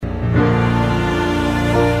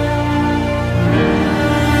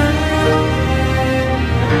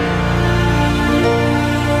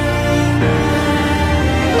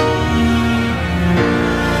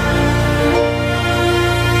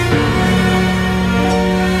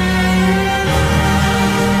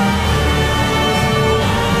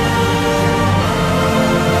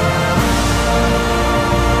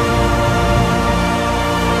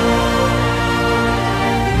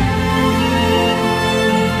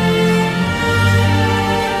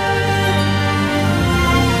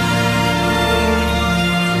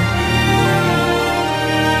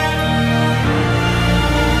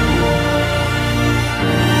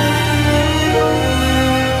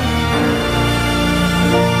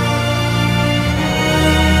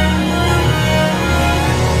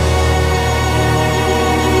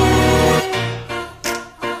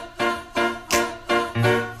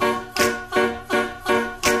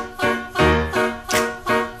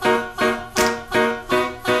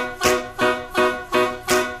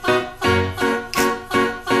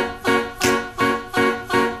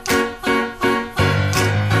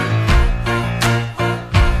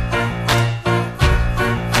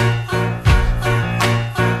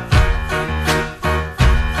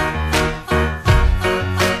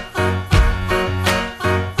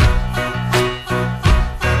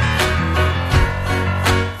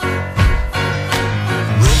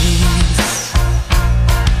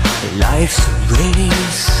Life's a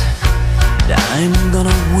race that I'm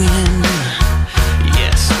gonna win.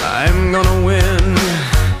 Yes, I'm gonna win.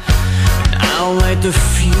 And I'll light the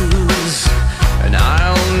fuse, and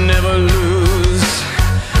I'll never lose.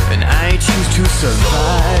 And I choose to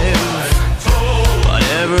survive,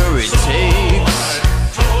 whatever it takes.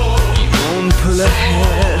 You won't pull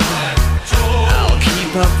ahead, I'll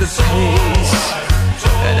keep up the pace.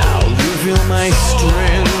 And I'll reveal my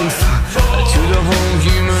strength to the whole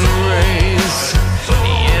human race.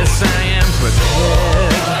 Yes, I am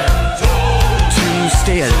prepared to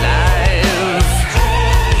stay alive,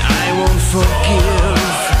 and I won't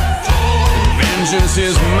forgive. Vengeance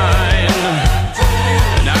is mine,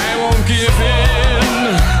 and I won't give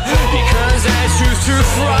in, because I choose to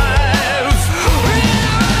thrive.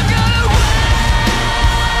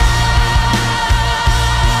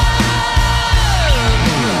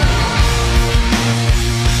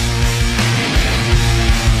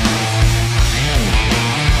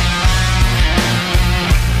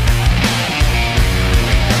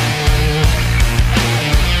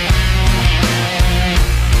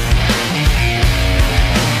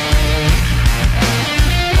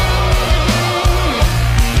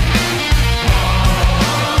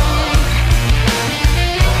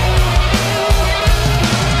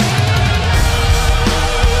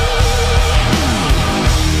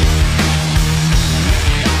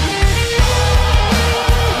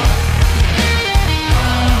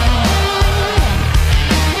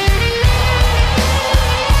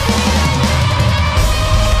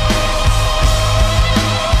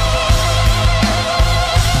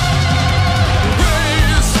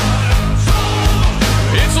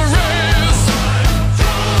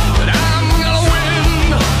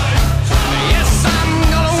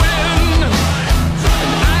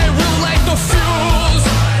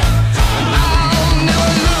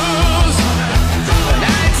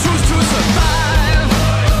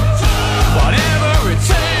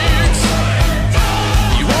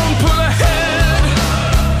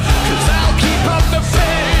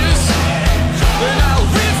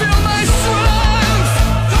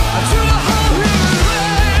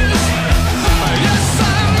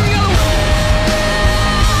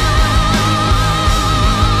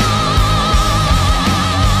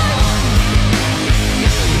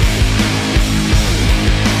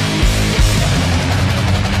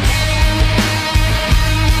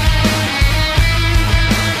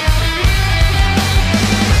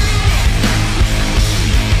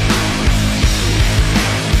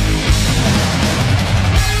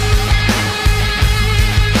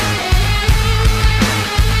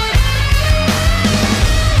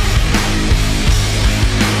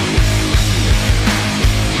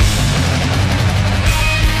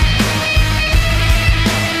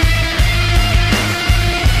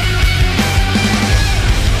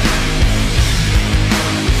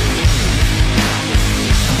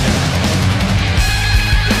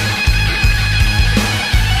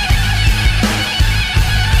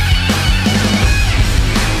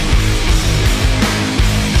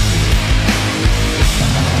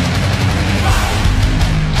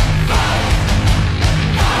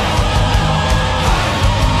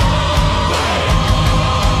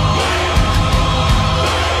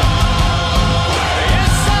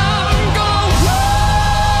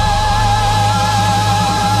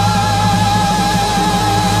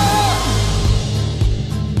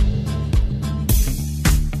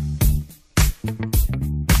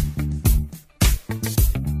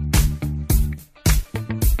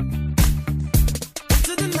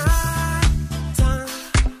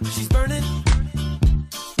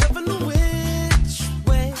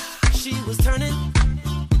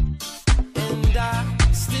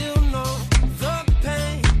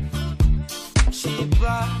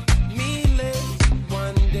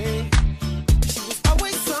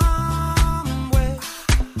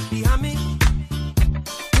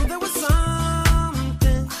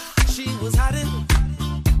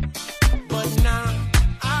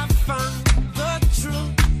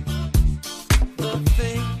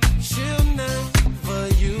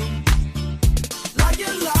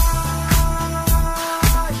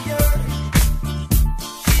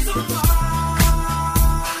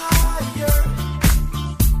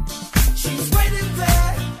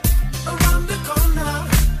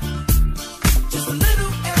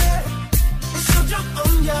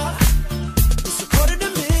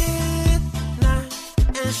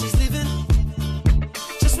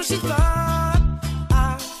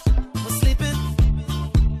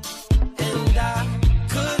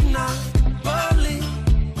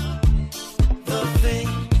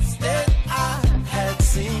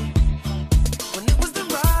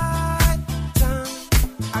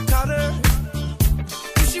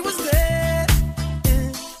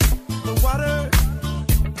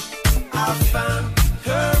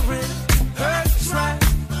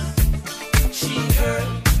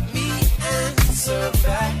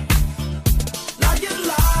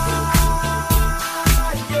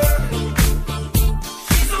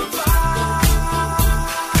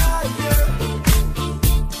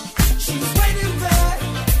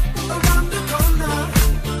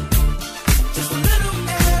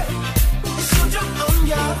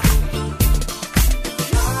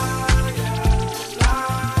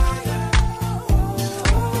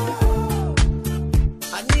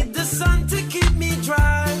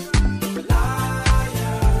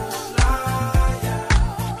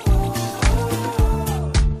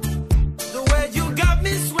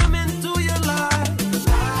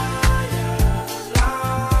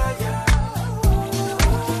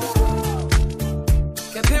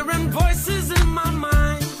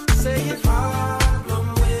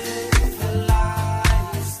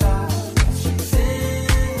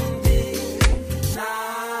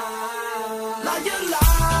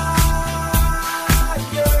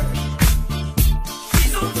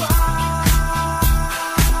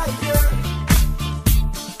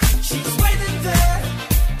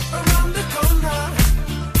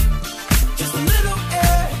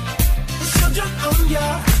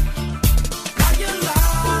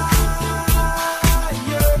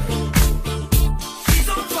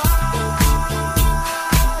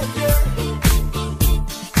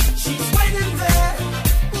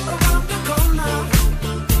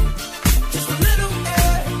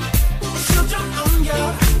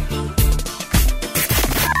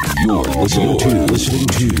 Listening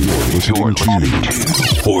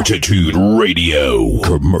to Fortitude Radio,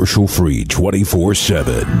 commercial free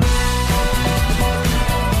 24/7.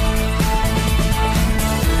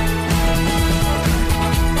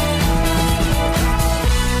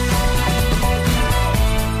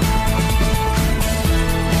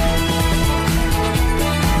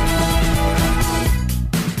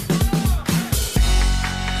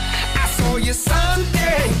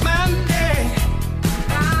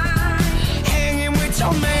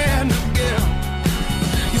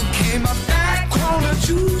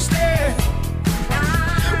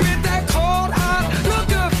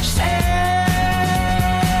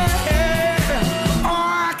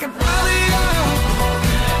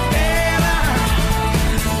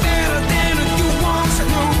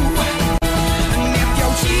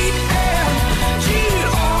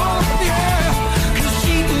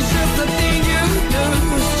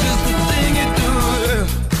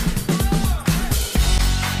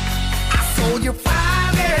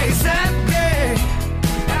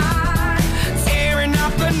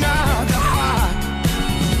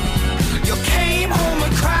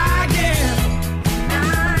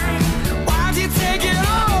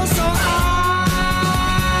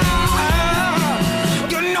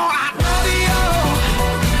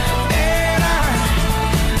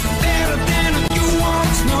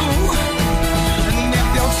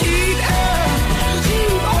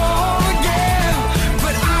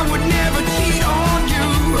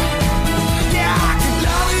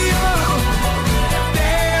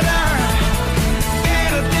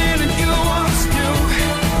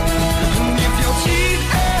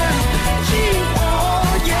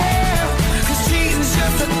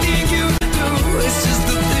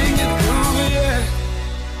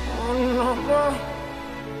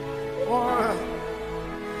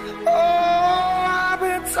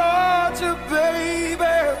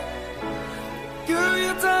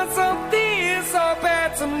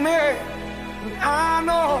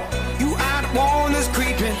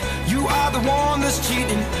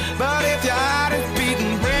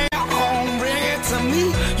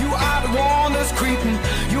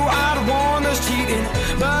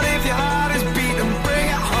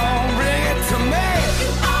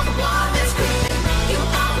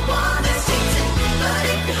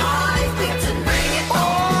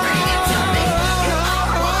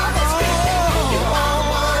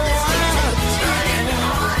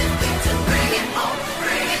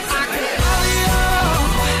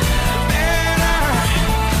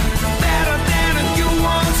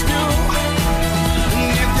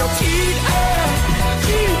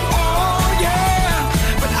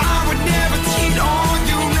 But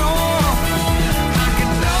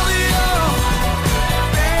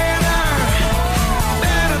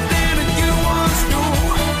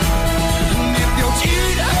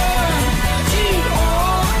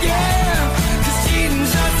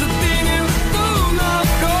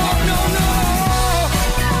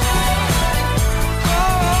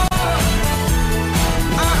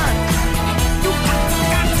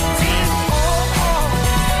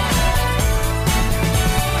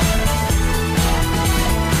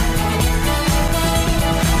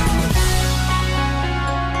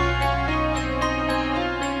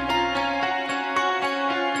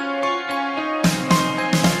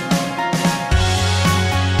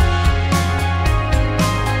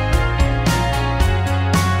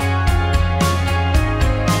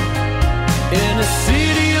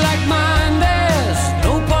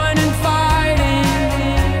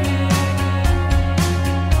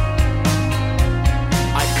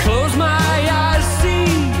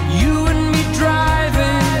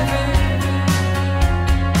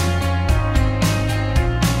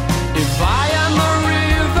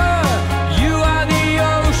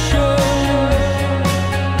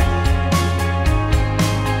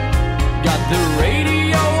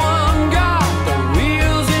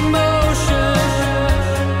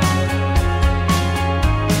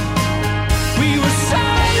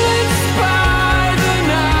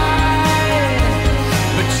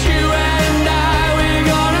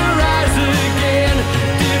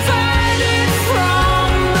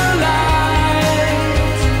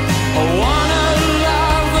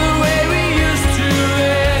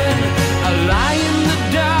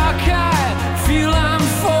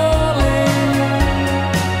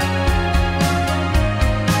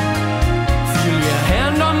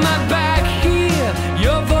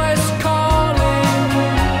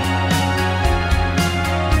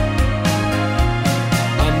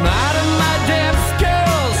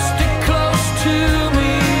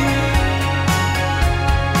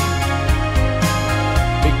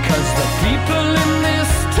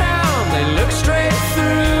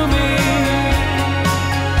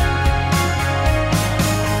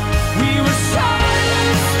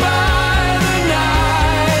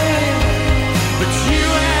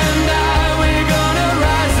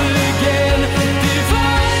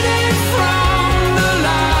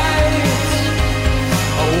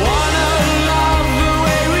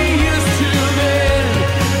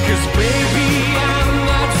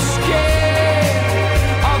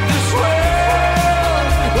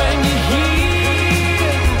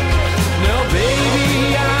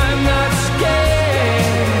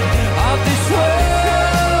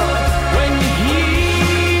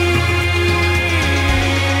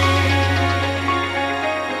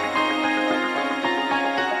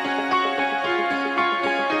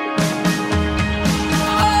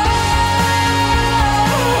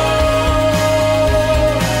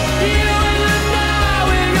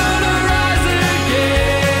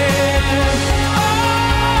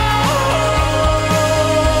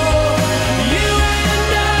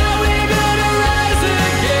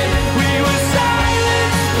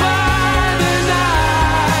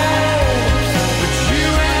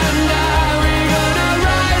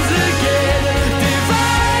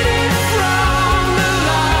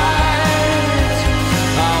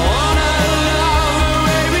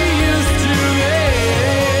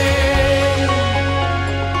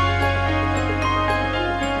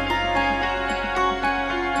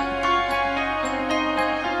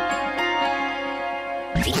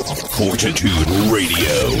Fortitude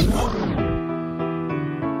Radio.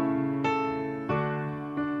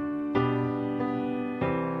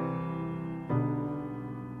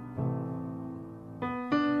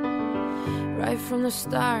 Right from the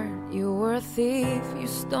start, you were a thief, you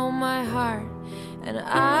stole my heart, and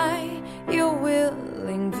I, your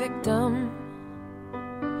willing victim.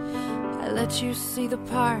 I let you see the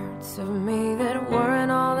parts of me that weren't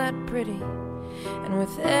all that pretty, and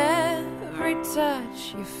with every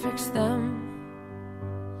touch you fixed them.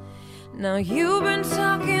 Now you've been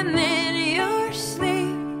talking in your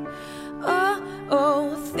sleep, oh,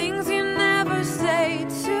 oh, things you never say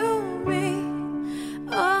to me.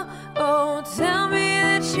 Oh, tell me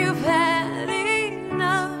that you've had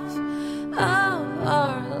enough of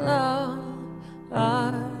our love,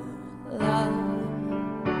 our love.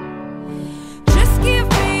 Just give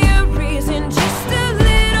me a reason, just a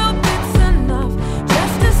little bit's enough.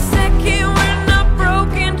 Just a second, we're not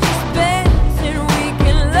broken, just bends, and we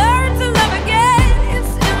can learn to love again.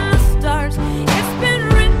 It's in the stars, it's been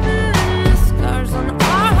written in the scars on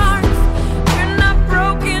our hearts. We're not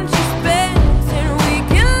broken, just bends, and we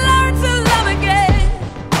can learn to love again.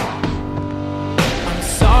 I'm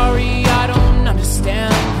sorry, I don't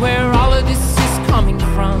understand where all of this is coming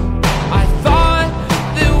from. I thought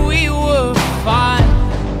that we were fine.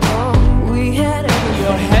 Oh, we had everything.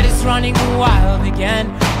 Your head is running wild again.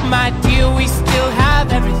 My dear, we still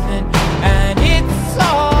have everything, and it's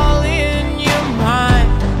all in your mind.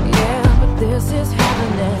 Yeah, but this is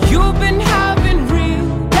happening. You've been having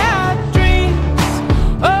real bad dreams.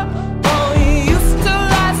 Oh, oh, you used to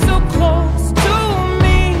lie so close to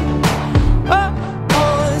me. Oh,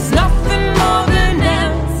 oh, there's nothing more than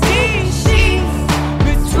empty sheets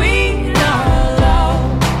between our love,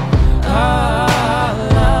 our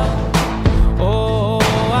love. Oh,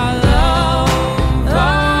 our love,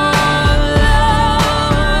 our love.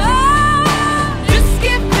 Just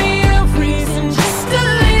give me a reason, just a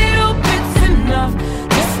little bit's enough.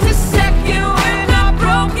 Just a second, we're not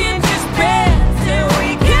broken, just bends, and we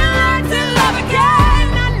can learn to love again.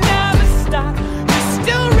 I never stop, you're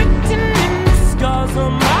still written in the scars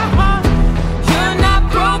on my heart. You're not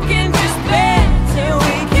broken, just bends, and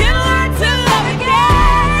we can learn to love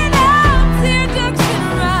again. I'll tear ducts and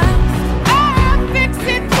rise, I'll fix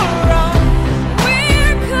it for us.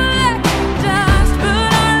 We're collecting dust,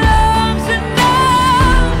 but our love's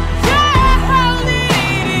enough. You're holding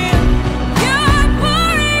it in, you're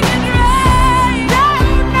pouring it right. No,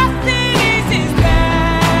 nothing is as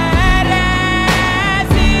bad as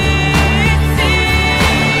it seems.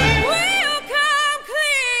 We'll come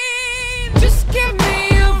clean. Just give me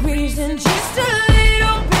a reason, just a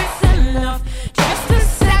little bit's enough. Just a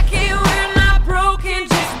second, we're not broken,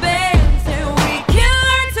 just bends, and we can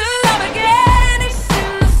learn to love again. It's in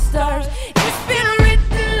the stars, it's been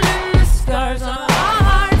written in the scars on our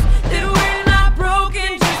hearts that we're not broken,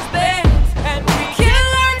 just bends, and we can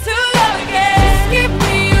learn to love again. Just give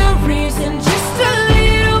me a reason, just a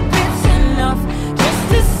little bit's enough. Just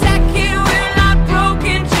a second, we're not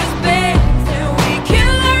broken, just bends, and we can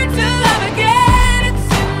learn to love again. It's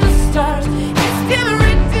in the stars, it's been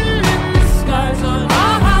written in the scars on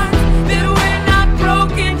our hearts that we're not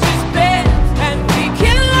broken, just bends, and we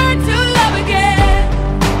can learn to love again.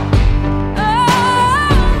 Oh,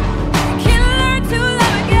 we can learn to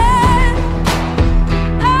love again.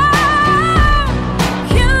 Oh, we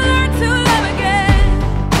can learn to love again.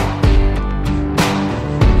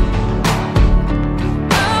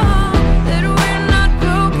 Oh, that we're not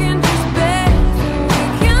broken, just bends, and we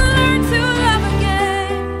can learn to love again.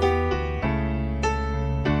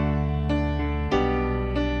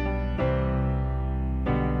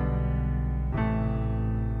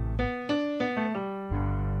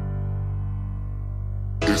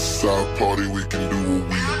 It's our party, we can do what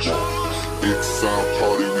we want. It's our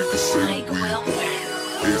party, we can say what we want.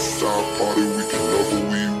 It's our party, we can love what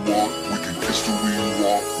we want. We can kiss who we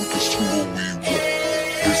want, we can screw what we want.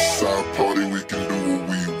 It's our party, we can do what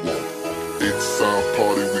we want. It's our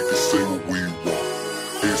party, we can say what we want.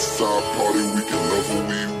 It's our party, we can love what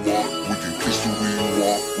we want. We can kiss who we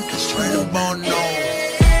want, we can screw what we want.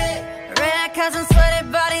 Red cups and sweaty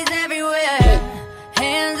bodies everywhere.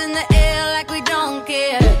 Hands in the air like we don't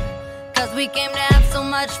care. Cause we came to have so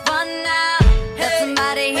much fun now. That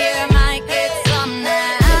somebody here might get some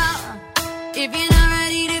now. If you're not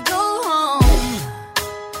ready to go home,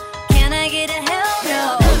 can I get a hell no?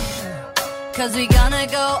 Cause we gonna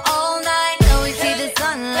go all night till we see the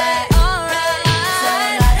sunlight. Alright. So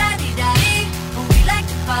la-da-dee-da-dee, we like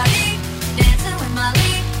to party. Dancing with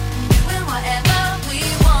Molly, doing whatever we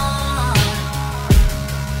want.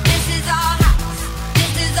 This is our house,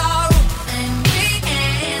 this is our rules, and we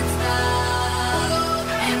can't stop.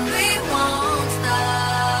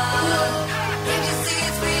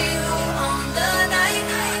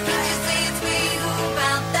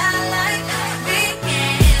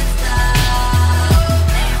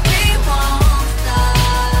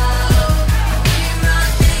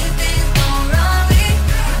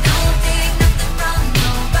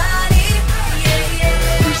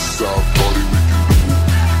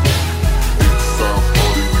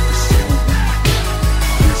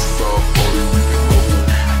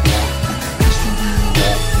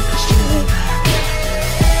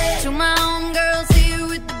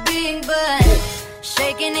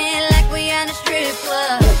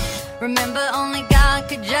 Remember, only God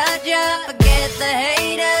could judge ya. Forget the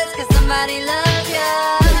haters, cause somebody loves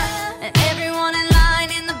ya. And everyone in line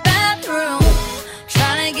in the bathroom,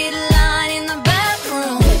 trying to get a line in the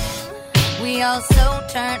bathroom. We all so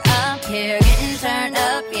turned up here, getting turned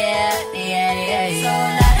up, yeah, yeah, yeah, yeah. So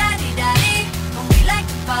la-da-dee-da-dee, when we like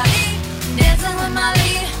to party, dancing with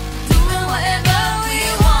Molly, doing whatever we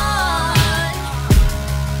want.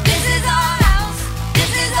 This is our house,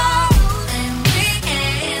 this is our rules, and we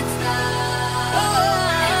can't stop,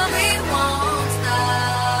 and we won't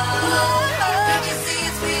stop. Can't you see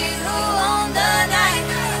it's we who own the night?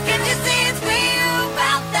 Can't you see it's we who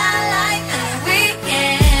about that life? And we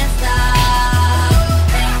can't stop,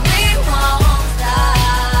 and we won't stop.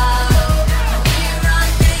 We run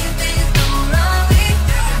things, things don't run we.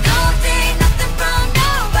 Don't take nothing from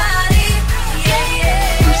nobody. Yeah,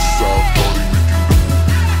 yeah. This is our party,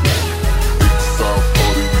 we can do it. It's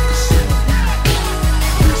our party, we can sing what we want. This is our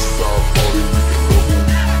party, we can love what we want. We can kiss what we want, we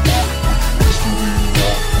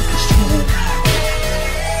can screw what we want.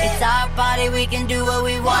 It's our party, we can do what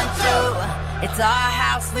we want to. It's our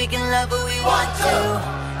house, we can love who we want to.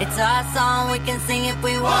 It's our song, we can sing if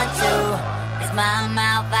we want to. It's my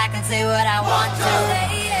mouth, I can say what I want to.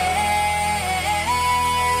 Yeah,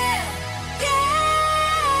 yeah,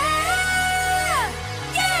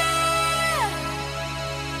 yeah,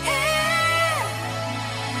 yeah.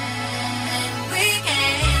 And we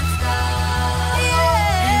can't stop,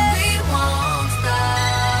 and we won't stop.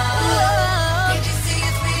 Can't you see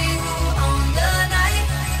it's we who own the night?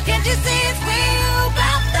 Can't you see it's we who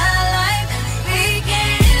bout the life? And we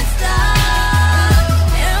can't stop,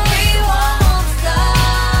 and we won't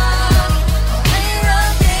stop. We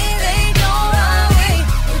run things, they don't run we.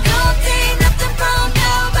 We don't take nothing from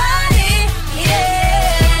nobody. Yeah,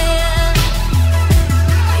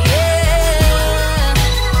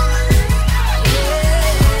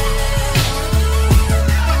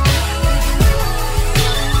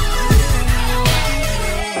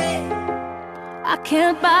 I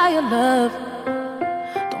can't buy your love,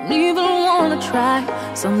 don't even wanna try.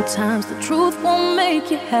 Sometimes the truth won't make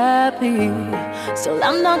you happy, still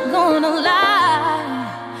I'm not gonna lie.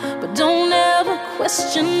 But don't ever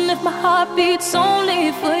question if my heart beats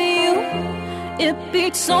only for you. It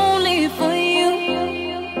beats only for you.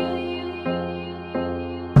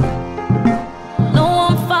 No,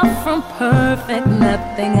 I'm far from perfect,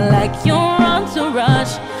 nothing like your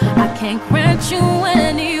entourage. I can't grant you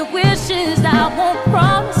any wishes, I won't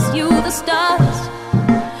promise you the stars.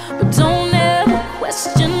 But don't ever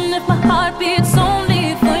question if my heart beats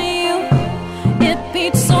only for you. It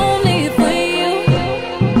beats only for you.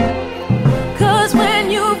 Cause when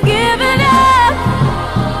you've given up,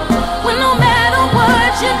 when no matter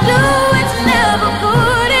what you do, it's never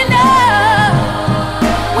good enough.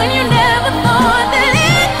 When you never thought that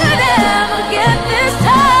it could ever get this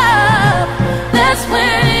tough, that's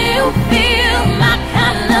when you feel my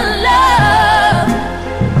kind of love.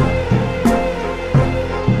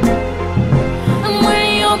 And when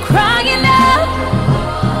you're crying out,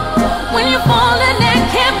 when you're falling and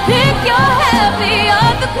can't pick your happy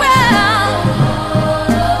off the ground,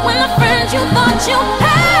 when the friends you thought you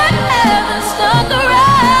had haven't stuck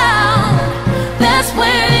around, that's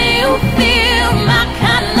when you feel my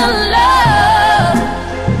kind of love.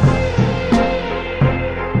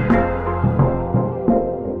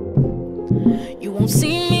 You won't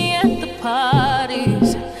see me at the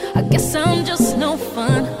parties, I guess I'm just no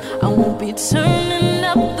fun. I won't be turning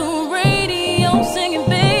up the radio singing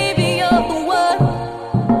baby you're the one.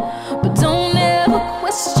 But don't ever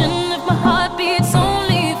question if my heart beats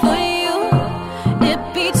only for you. It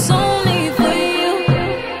beats only for you.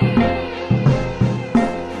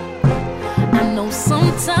 I know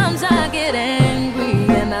sometimes I get angry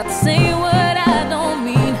and I'd say what I don't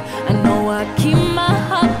mean. I know I keep my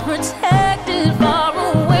heart protected far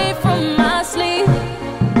away from my sleep.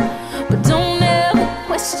 But don't ever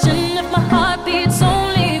question if my heart beats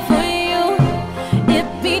only for you. It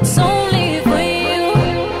beats only for you.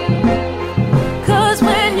 Cause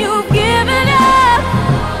when you've given up,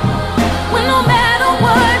 when no matter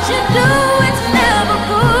what you do, it's never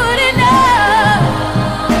good enough.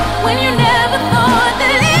 When you never thought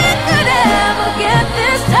that it could ever get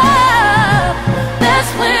this tough,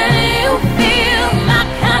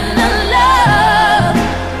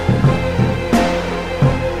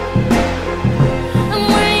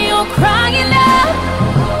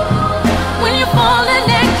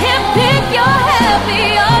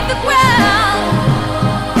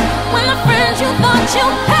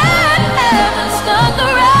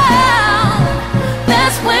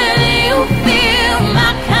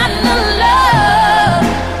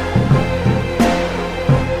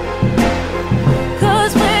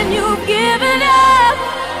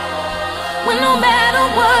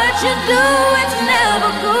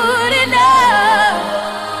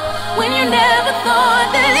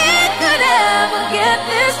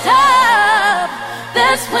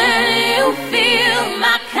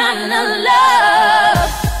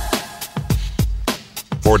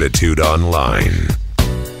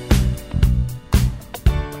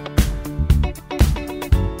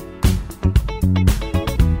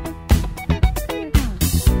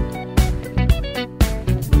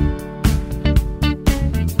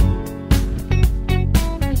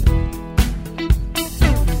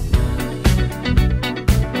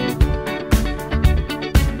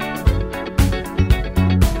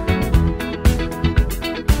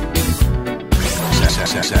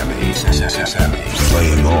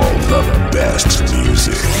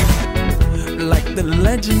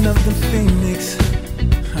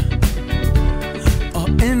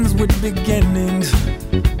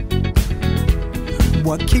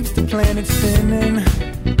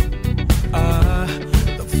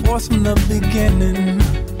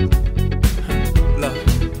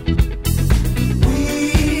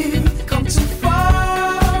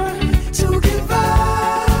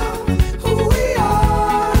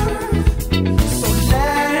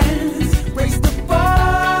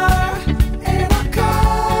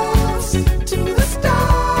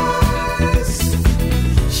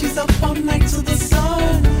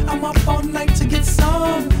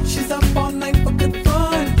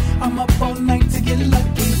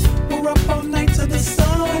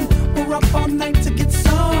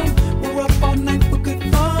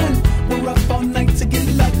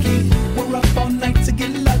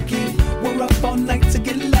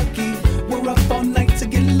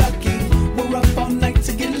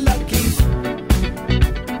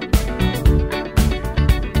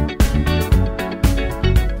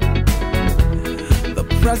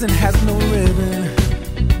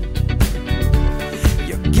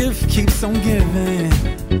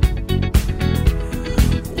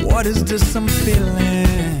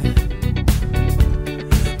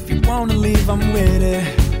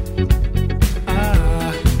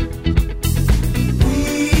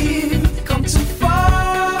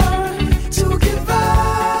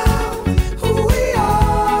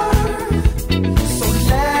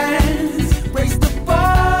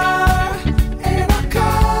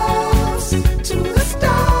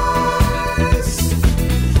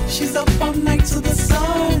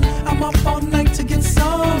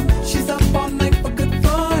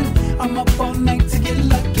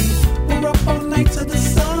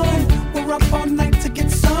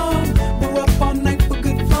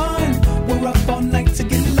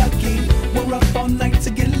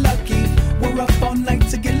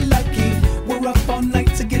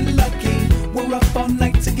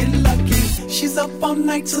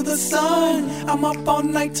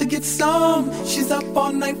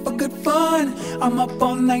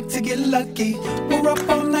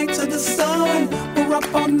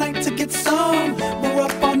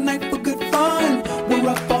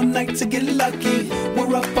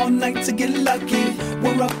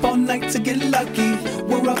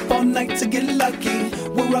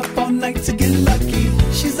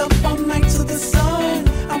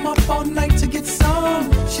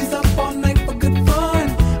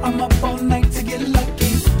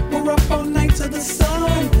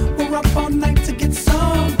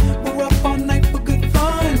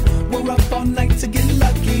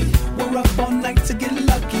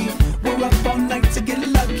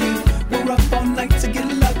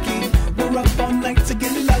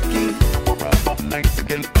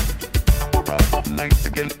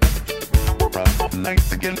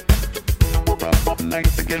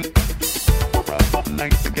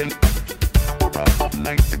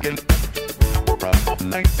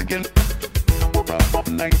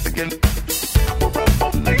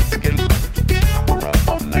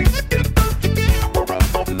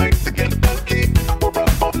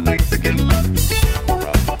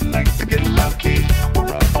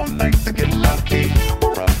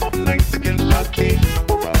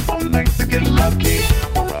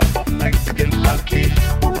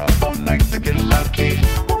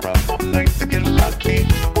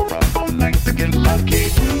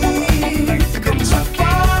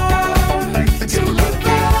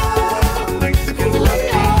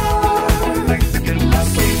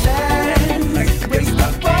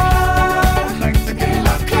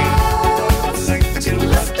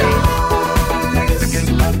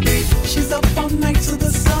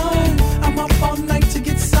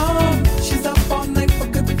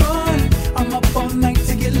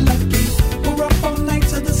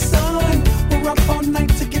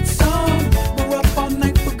 night to get some. We're up all night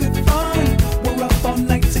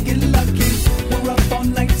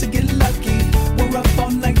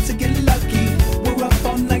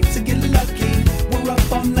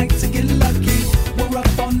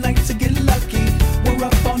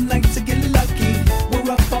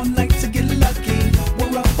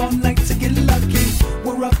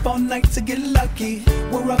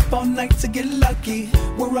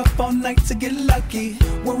night to get lucky.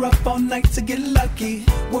 We're up all night to get lucky.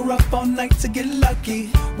 We're up all night to get lucky.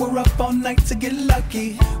 We're up all night to get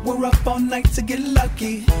lucky. We're up all night to get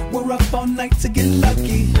lucky. We're up all night to get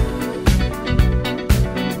lucky.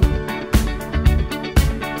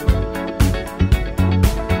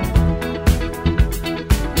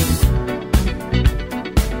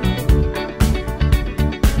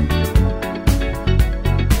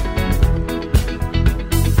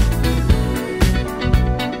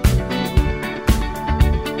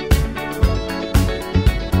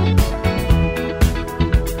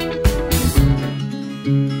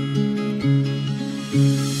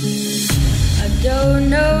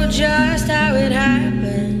 Just how it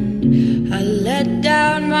happened, I let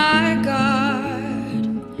down my guard.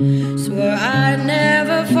 Swore I'd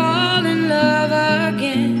never fall in love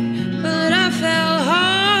again, but I fell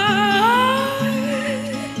hard.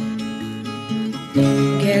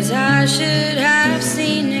 Guess I should have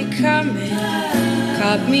seen it coming,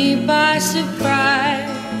 caught me by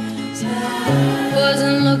surprise.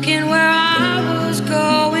 Wasn't looking where I was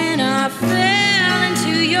going, I fell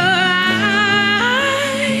into your eyes.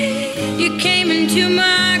 You came into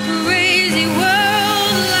my crazy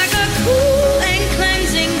world like a cool and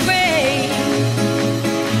cleansing rain.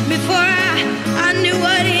 Before I knew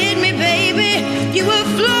what hit me, baby, you were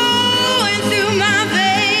flowing through my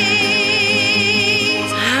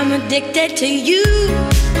veins. I'm addicted to you,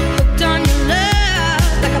 hooked on your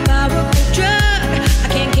love like a powerful drug. I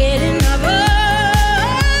can't get enough of.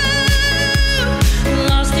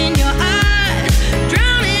 Lost in your eyes,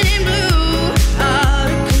 drowning in blue, out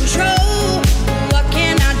of control. What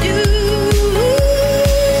can I do?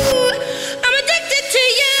 I'm addicted to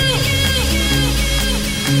you.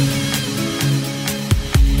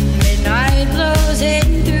 Midnight blows in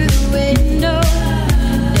through the window,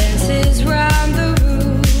 dances round the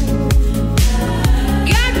room.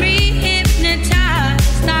 Got me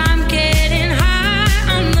hypnotized, I'm getting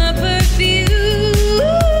high on the perfume.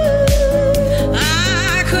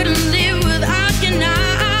 I couldn't live without you now,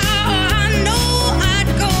 I know I'd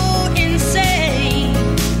go insane.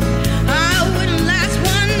 I wouldn't last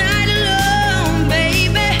one night alone,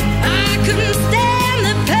 baby, I couldn't stand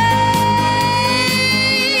the pain.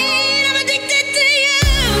 I'm addicted to you,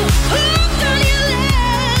 hooked on your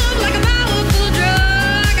love like a powerful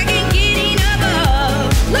drug. I can't get enough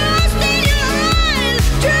of. Lost in your eyes,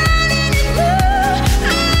 drowning in blue,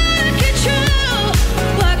 out of control.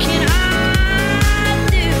 What can I do?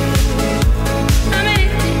 I'm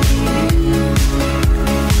addicted to you.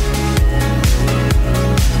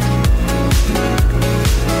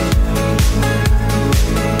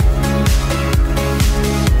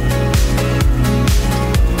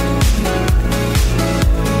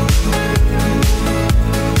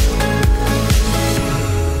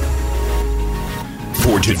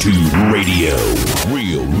 42 Radio.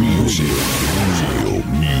 Real music. Real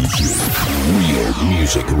music. Real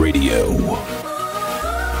music radio.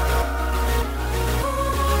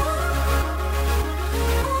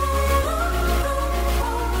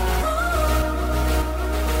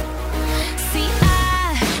 See,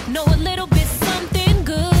 I know a little bit something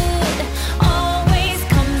good always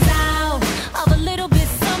comes out of a little bit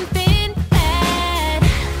something bad.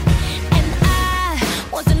 And I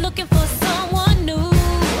wasn't looking for someone new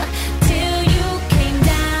till you came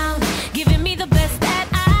down, giving me the best that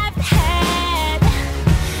I've had.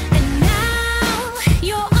 And now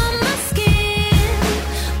you're on my skin,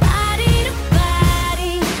 body to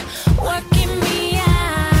body, working me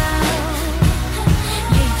out.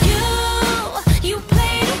 Yeah, you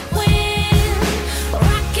play to win.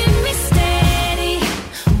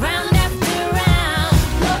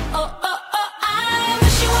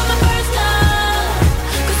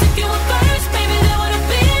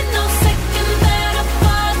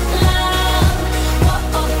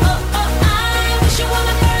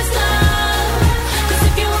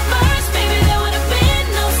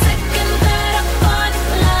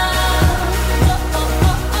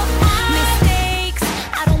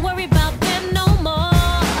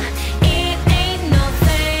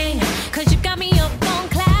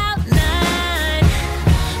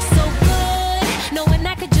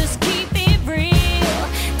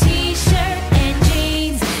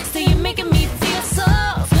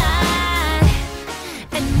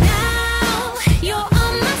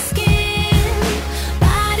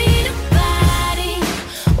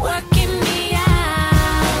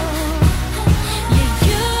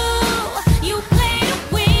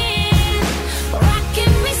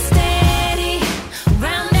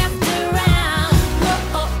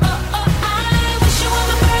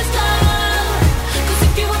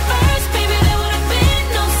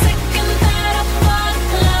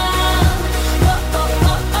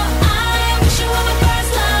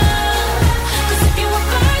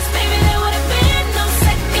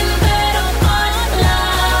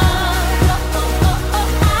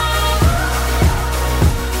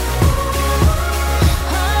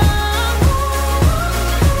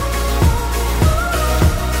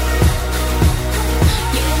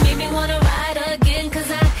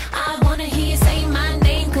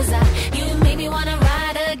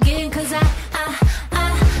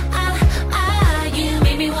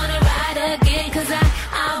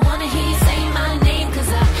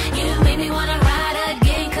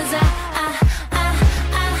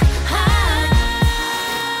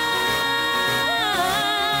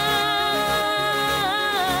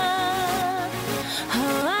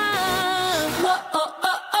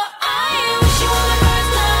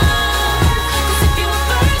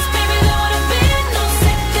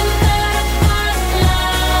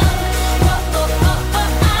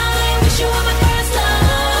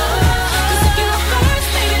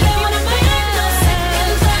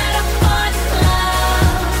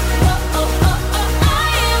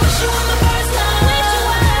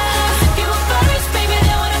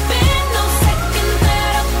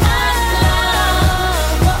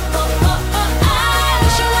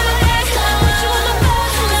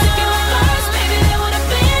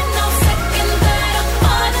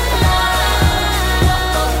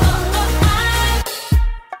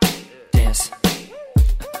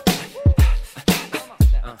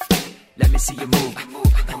 Let me see you move. Come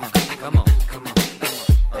on, come on, come on.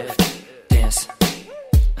 Yeah. Dance.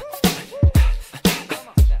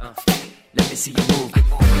 Let me see you move.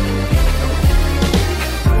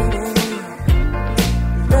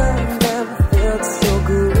 Love never felt so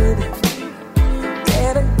good.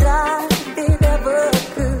 And I died, it never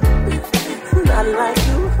could. Not like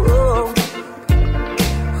you.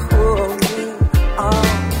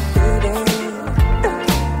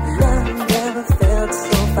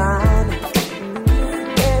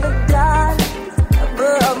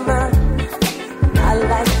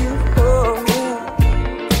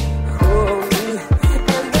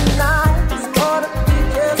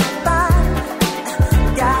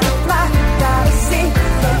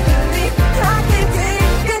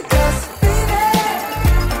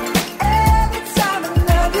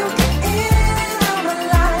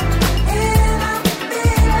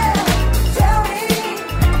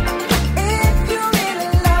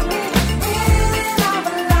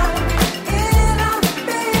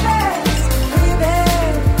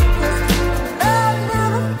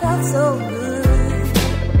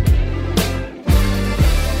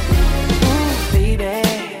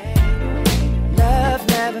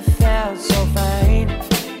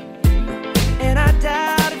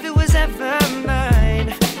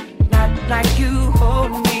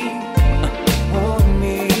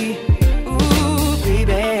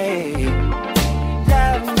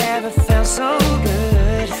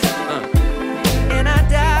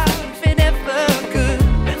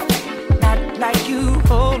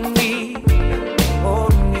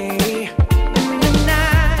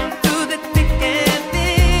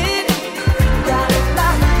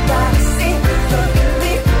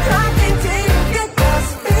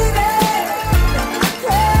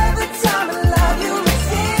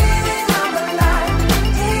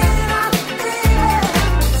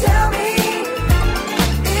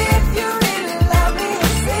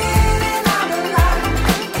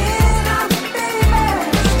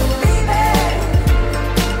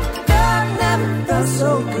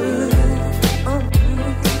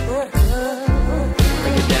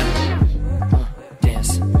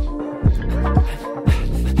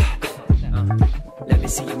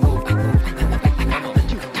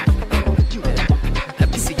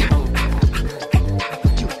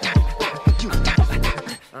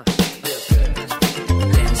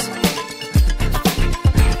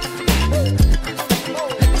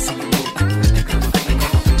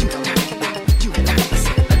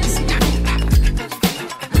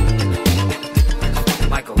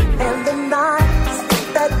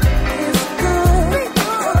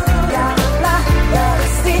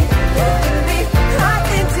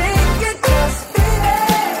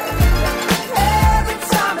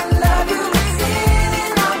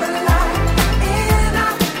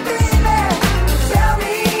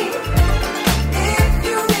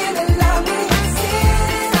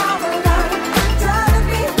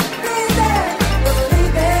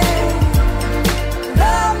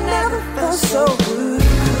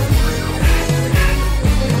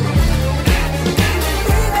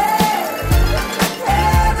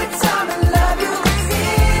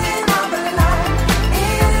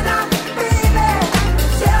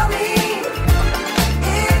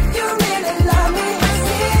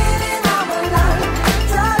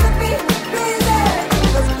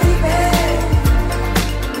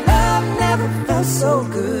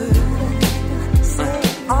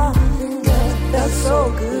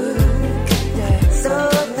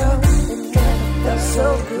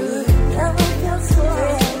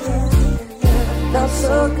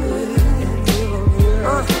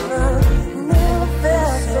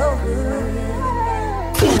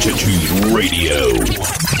 Fortitude Radio.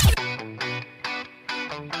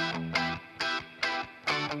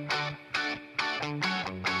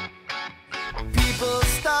 People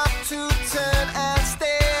stop to turn and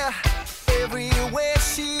stare everywhere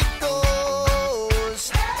she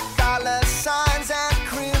goes. Dollar signs and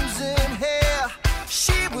crimson hair,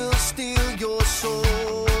 she will steal your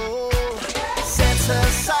soul. Sets her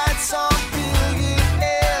sights on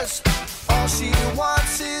billionaires, all she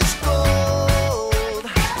wants is gold.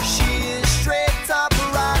 She is straight up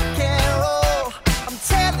rock and roll, I'm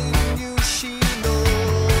telling you she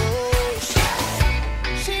knows.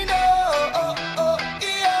 She knows,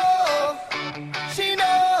 she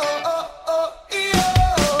knows,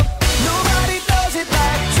 nobody does it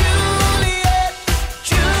like Juliet.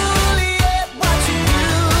 Juliet, what you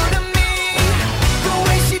do to me, the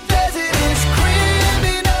way she does it is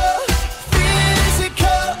criminal.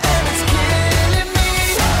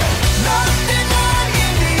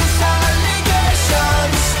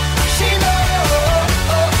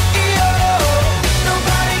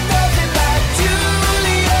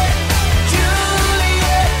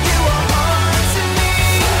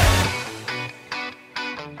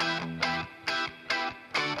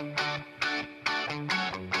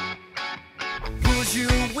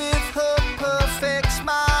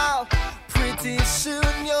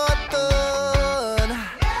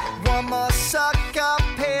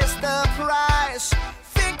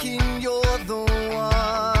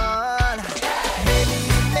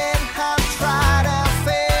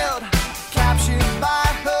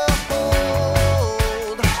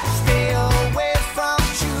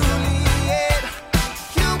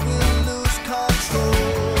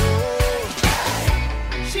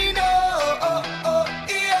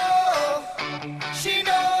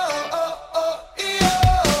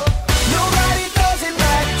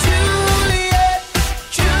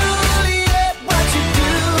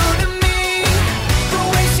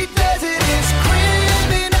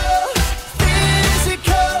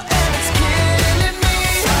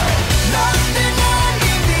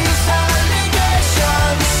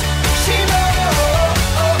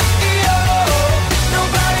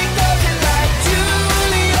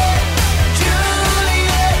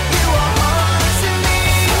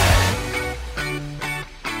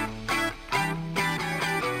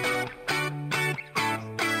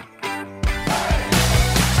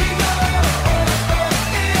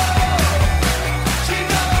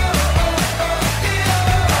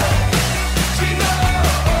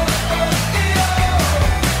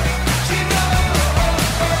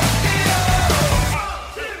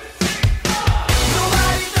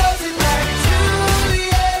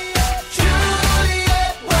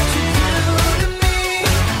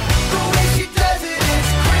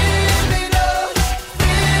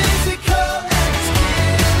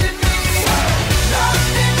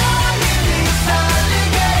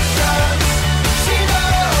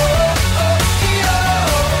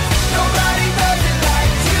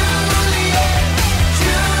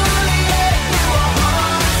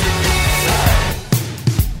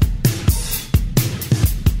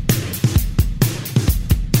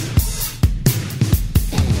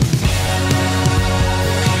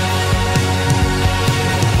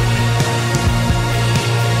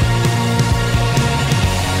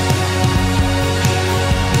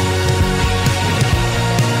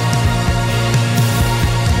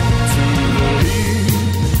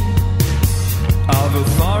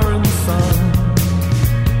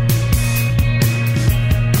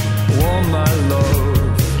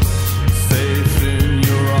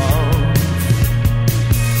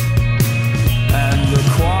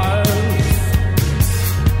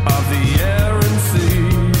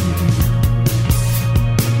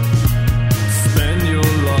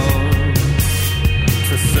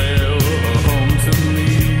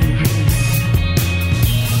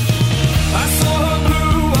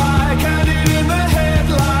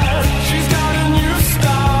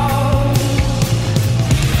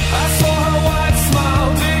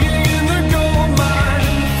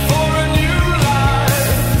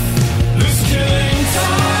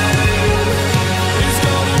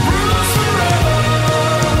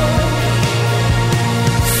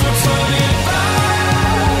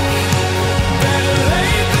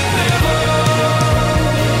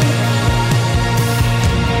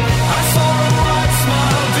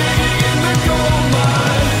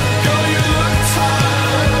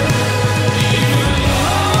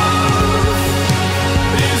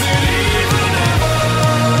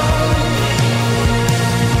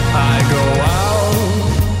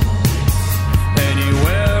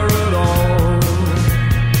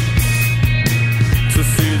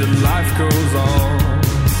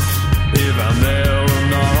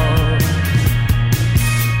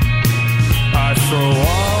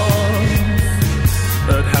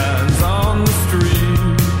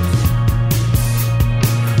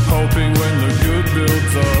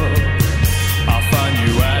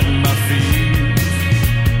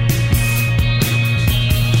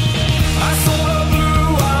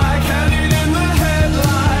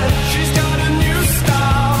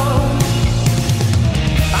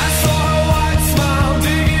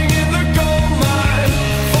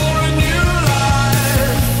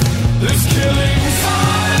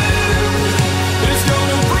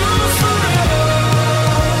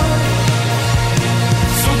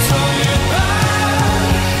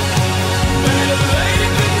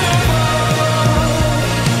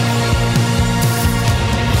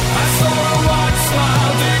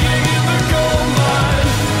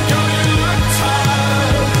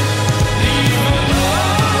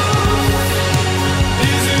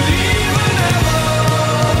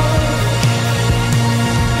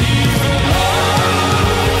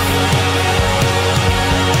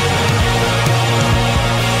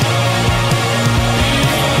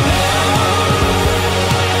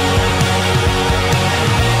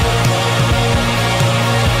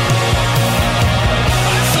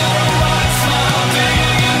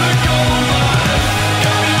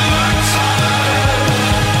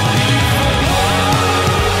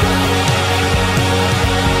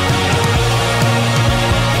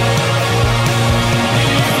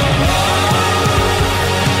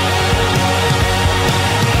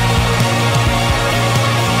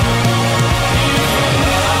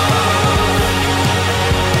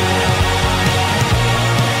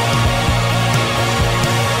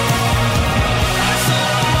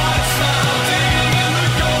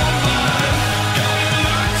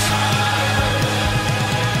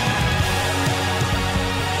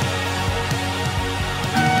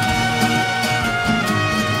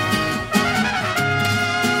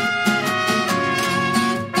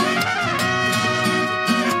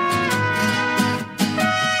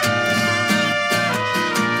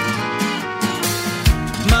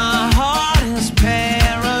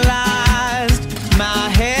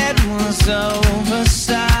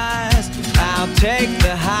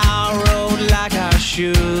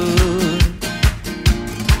 should.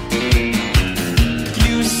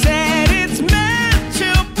 You said it's meant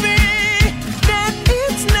to be, that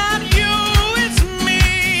it's not you, it's me.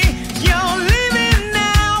 You're living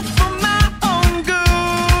now for my own good.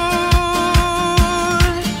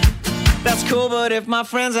 That's cool, but if my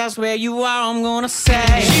friends ask where you are, I'm gonna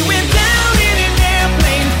say she went down in an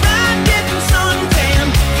airplane, fried, getting suntan,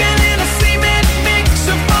 getting a cement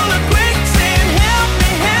mixer full of quicksand. Help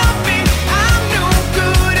me, I'm no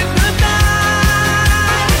good at the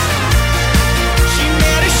dive. She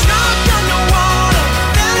met a shark underwater,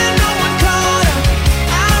 then no one caught her.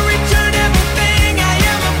 I returned everything I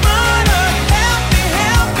ever bought her.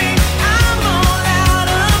 Help me, I'm all out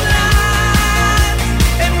of lines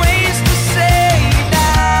and ways to say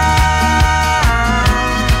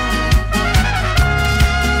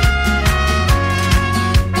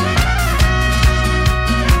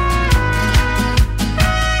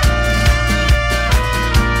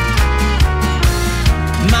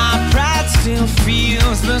my pride still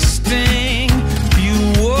feels the sting. You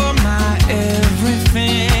were my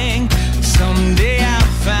everything. Someday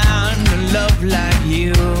I'll find a love like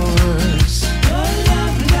yours. A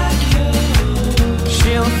love like yours.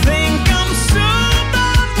 She'll think I'm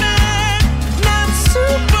Superman, not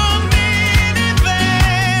Superman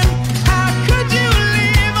even. How could you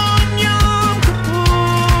live on Yom Kippur?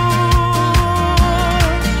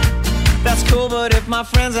 That's cool, but if my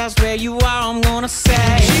friends ask where you are, I'm gonna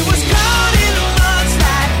say she was caught in a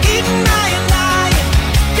mudslide, eaten by a lion,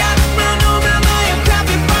 got run over by a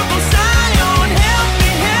crappy purple Zion.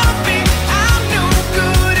 Help me, I'm no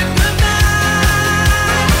good at the night.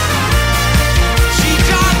 She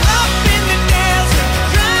got up in the desert,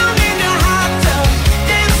 drowned in a hot tub,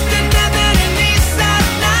 danced to death at an Eastside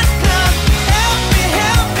nightclub.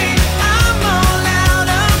 Help me, I'm all out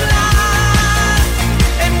of lines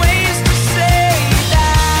and ways to say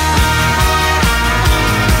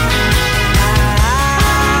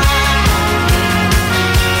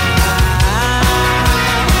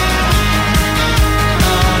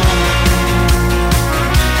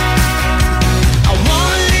I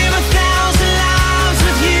wanna live 1,000 lives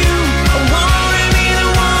with you. I wanna be the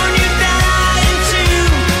one you die into.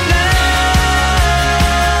 Love,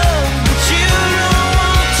 but you don't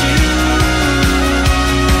want to.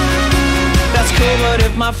 That's cool, but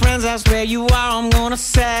if my friends ask where you are, I'm gonna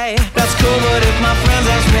say that's cool, but if my friends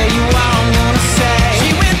ask where you are, I'm gonna say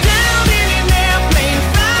she went down in an airplane,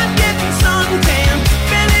 fried, getting suntan,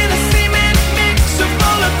 fell in a cement mixer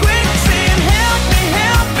full of quicksand. Help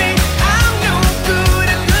me, I'm no good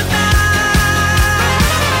at the dive.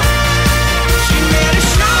 She met a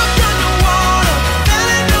shark underwater, fell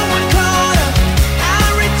and no one caught her. I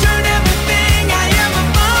returned everything I ever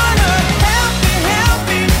bought her. Help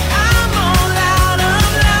me, I'm all out of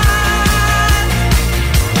line.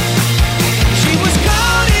 She was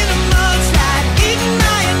caught in a mudslide, eaten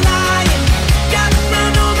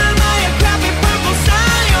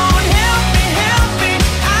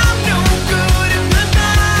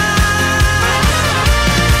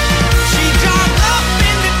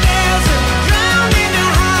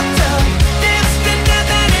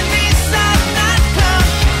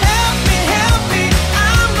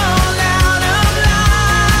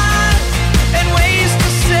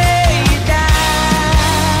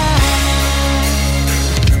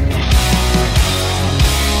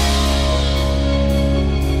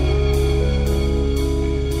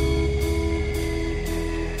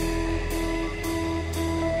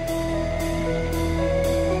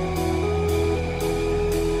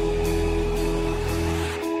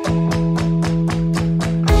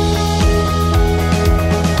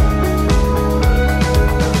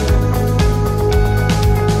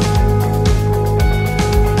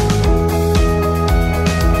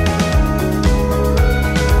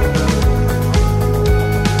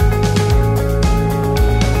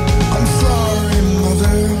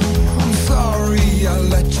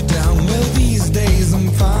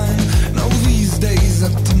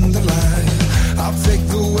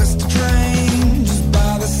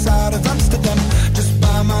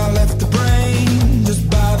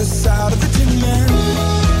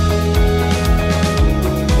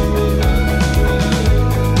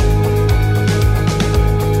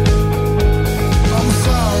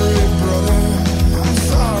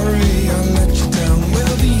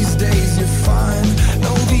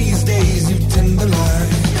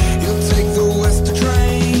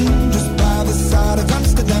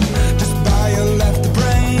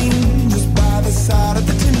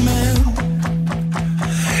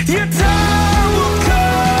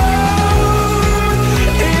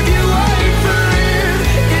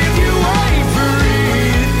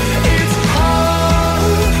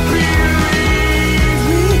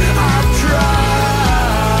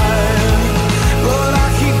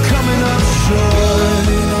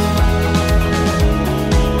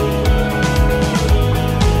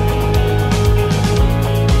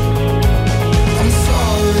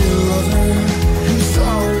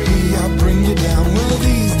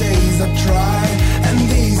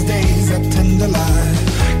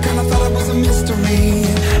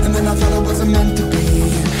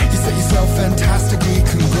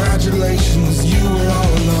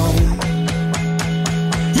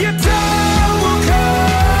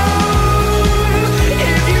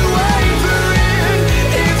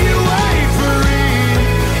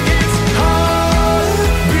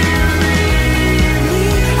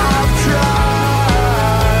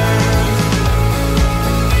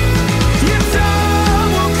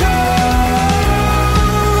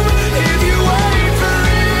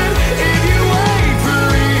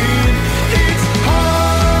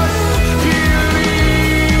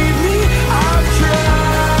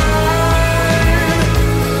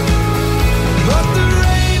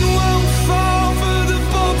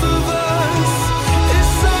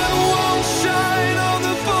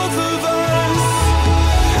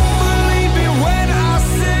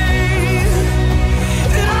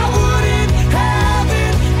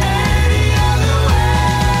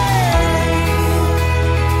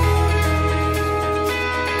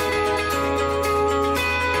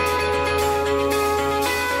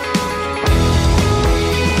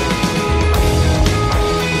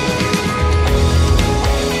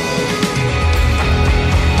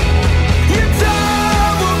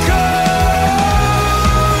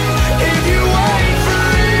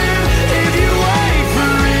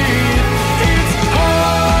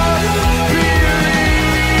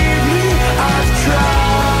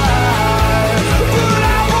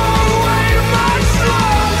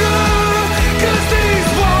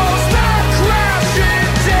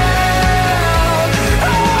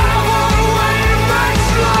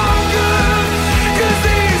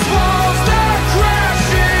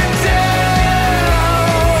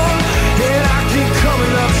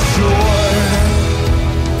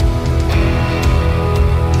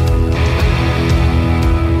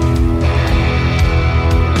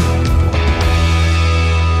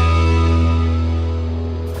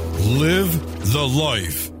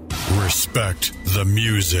life, respect the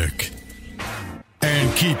music,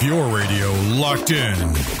 and keep your radio locked in.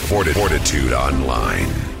 Fortitude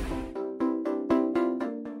Online.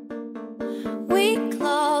 We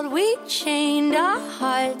clawed, we chained our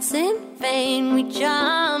hearts in vain. We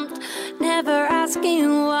jumped, never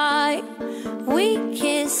asking why. We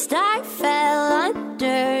kissed, I fell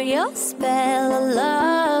under your spell of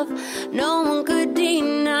love. No one could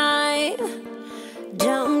deny.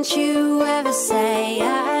 Don't you ever say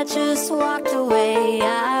I just walked away.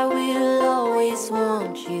 I will always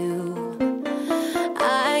want you.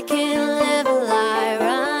 I can't live a lie,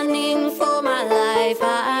 running for my life.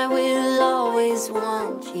 I will always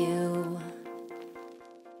want you.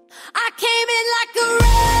 I came in like a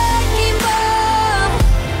wrecking ball.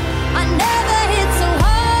 I never hit so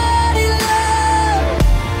hard in love.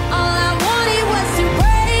 All I wanted was to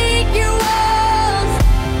break your walls.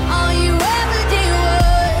 All you ever did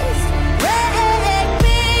was wreck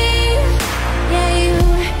me. Yeah,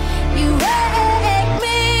 you wrecked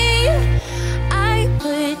me. I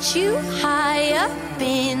put you high up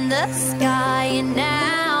in the sky, and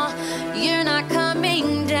now you're not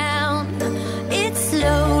coming down. It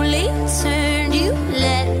slowly turned, you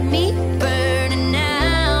let me burn, and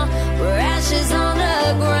now we're ashes on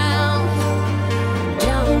the ground.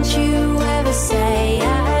 Don't you ever say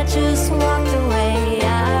I just walked away.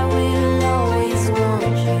 I will always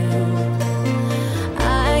want you.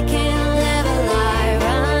 I can't live a lie,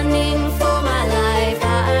 running for my life.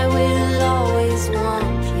 I will always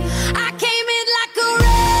want you. I came in like a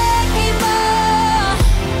wrecking ball.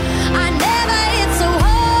 I never hit so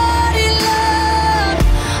hard in love.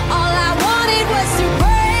 All I wanted was to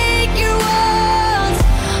break your walls.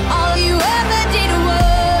 All you ever did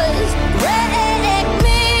was wreck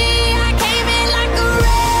me. I came in like a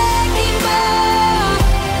wrecking ball.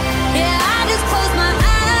 Yeah, I just closed my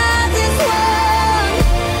eyes and swung.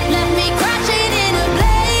 Left me crashing in a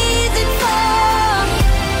blazing fall.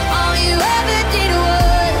 All you ever did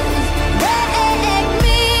was wreck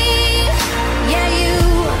me. Yeah,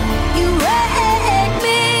 you wrecked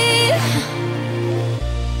me.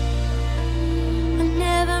 I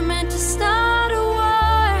never meant to start a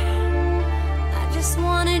war. I just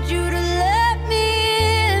wanted you to let me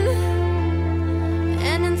in.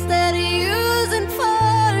 And instead of using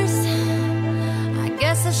force, I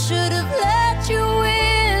guess I should have let you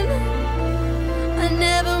in. I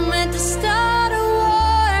never meant to start a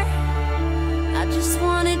war. I just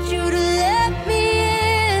wanted you to let me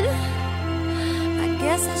in. I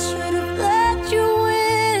guess I should have let you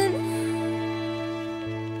in.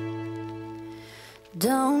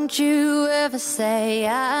 Don't you ever say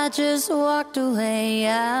I just walked away.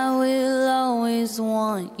 I will always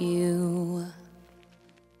want you.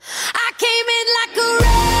 I came in like a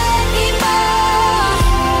wrecking ball.